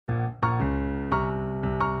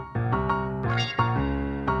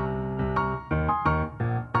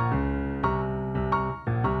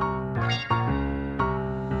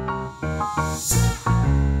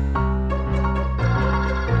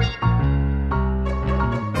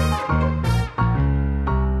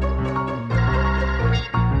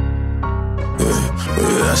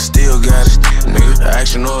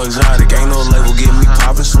Action or exotic, ain't no label get me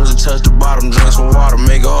poppin'. Soon as it touch the bottom, drink some water,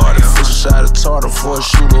 make it harder. Fish inside a tartar for a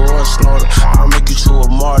shooter or a snorter. I'll make you to a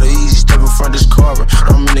martyr, easy step in front this carver.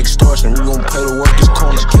 I'm in extortion, we gon' pay to work this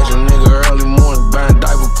corner. Catch a nigga early morning, buying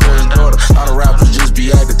diaper for his daughter. All the rappers just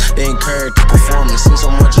be acting, they ain't character performance. Since so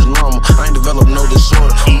much is normal, I ain't developed no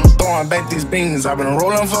disorder. Throwing back these beans, I've been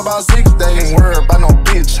rolling for about 6 days. Ain't worried about no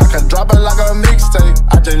bitch, I can drop it like a mixtape.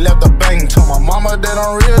 I just left the bank, told my mama that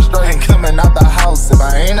I'm real straight. Ain't coming out the house if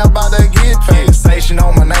I ain't about to get paid. Say she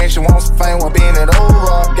know my name, she wants some fame when being it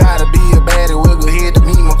over. Gotta be a baddie, wiggle head to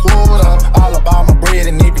meet my quota. All about my bread,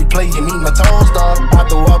 and if you play, you meet my toaster. I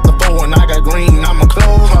threw up the phone, I got green, I'm a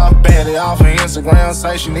clover. Baddie off of Instagram,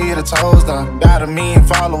 say she need a toaster. Got 1 million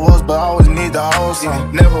followers, but always need the host.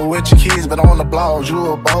 Never with your kids, but on the blogs, you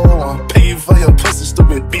a bold one. Pay you for your pussy,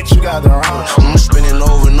 stupid bitch, you got the wrong. I'm spinning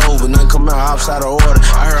over and over, nothing come out outside of order.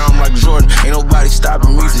 I heard I'm like Jordan, ain't nobody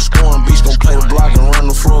stopping me from scoring. Beach gon' play the block and run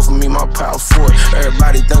the floor for me, my power for it.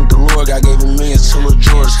 Everybody thank the Lord, God gave me millions to Lil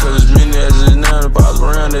George. Cause as many as it's now, if I was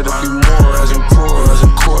around, it'll be more. As in poor, as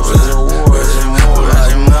in corp, as in war, as in more.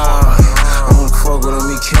 Like nah, I'm gonna fuck with him,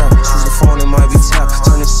 he can't. Choose the phone, it might be tapped.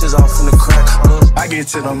 Turn the scissors off in the crack. I get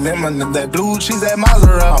to the lemon, that blue cheese, that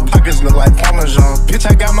Maserati. My pockets look like Parmesan. Bitch,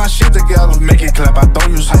 I got my shit together. Make it clap, I throw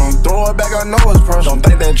you some. Throw it back, I know it's personal. Don't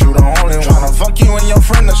think that you the only one. Tryna fuck you and your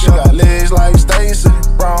friend. She got legs like Stacy,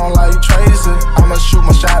 brown like Tracy. I'ma shoot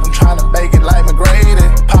my shot, I'm tryna bake it like McGrady.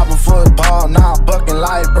 Pop a football, now I'm bucking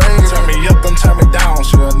like Brady. Turn me up, don't turn me down.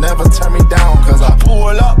 She'll never turn me down. Cause I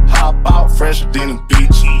pull up, hop out, fresher than the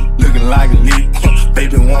beach. Looking like a leak,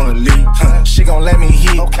 baby wanna leak. She gon' let me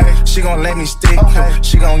hit, she gon' let me stick.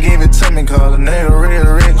 She gon' give it to me cause a nigga real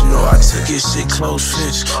rich. You know I take your shit close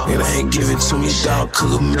fits. Nigga ain't give it to me, dog.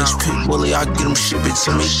 Cook a mix, pit bully, I get him, ship it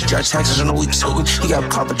to me. Got taxes, I know we took it. He got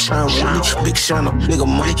Papa trying with me. Big shine, a bigger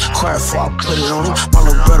money. Quiet for I put it on him. My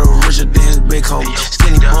little brother richer than his big homie.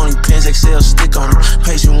 Skinny bony pants, XL stick on him.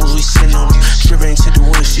 Patient ones we sitting on him. Strip ain't tint the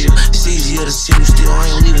windshield. It's easier to see him still. I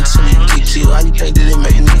ain't leaving till he get killed. How you think that it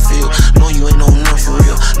make me feel?